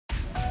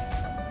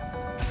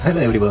Hello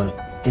everyone,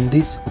 in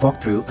this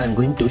walkthrough I am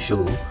going to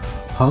show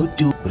how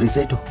to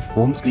reset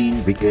home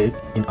screen widget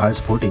in iOS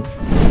 14.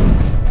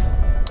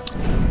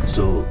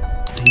 So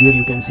here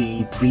you can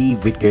see 3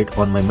 widgets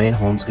on my main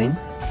home screen: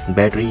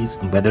 batteries,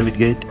 weather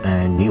widget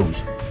and news.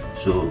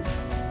 So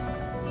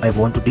I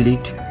want to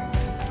delete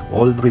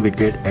all 3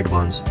 widgets at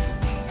once.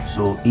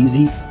 So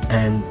easy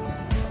and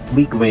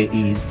quick way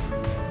is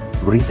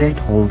reset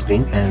home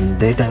screen, and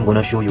that I'm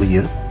gonna show you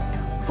here.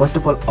 First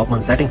of all,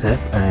 open settings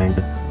app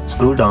and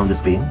scroll down the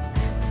screen,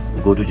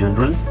 go to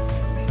general,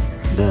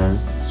 then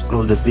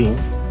scroll the screen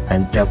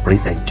and tap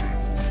reset.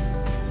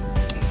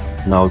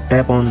 Now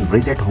tap on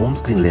reset home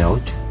screen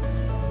layout.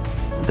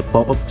 The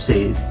pop-up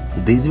says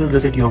this will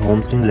reset your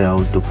home screen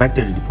layout to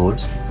factory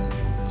defaults.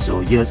 So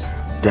yes,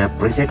 tap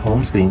reset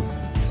home screen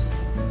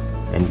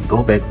and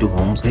go back to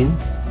home screen.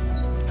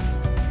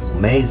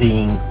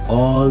 Amazing,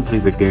 all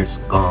 3 widgets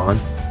gone,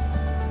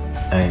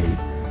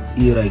 and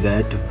here I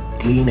get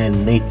clean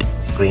and neat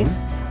screen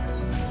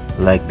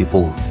like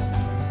before.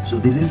 So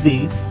this is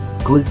the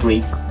cool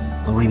trick: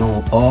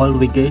 remove all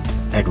widgets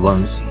at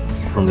once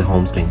from the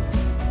home screen.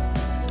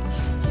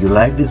 You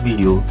like this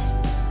video,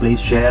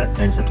 please share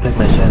and subscribe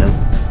my channel,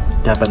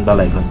 tap on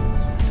bell icon,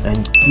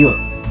 and here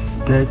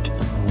get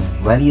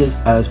various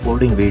iOS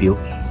 14 video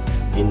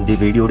in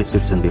the video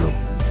description below.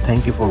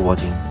 Thank you for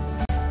watching.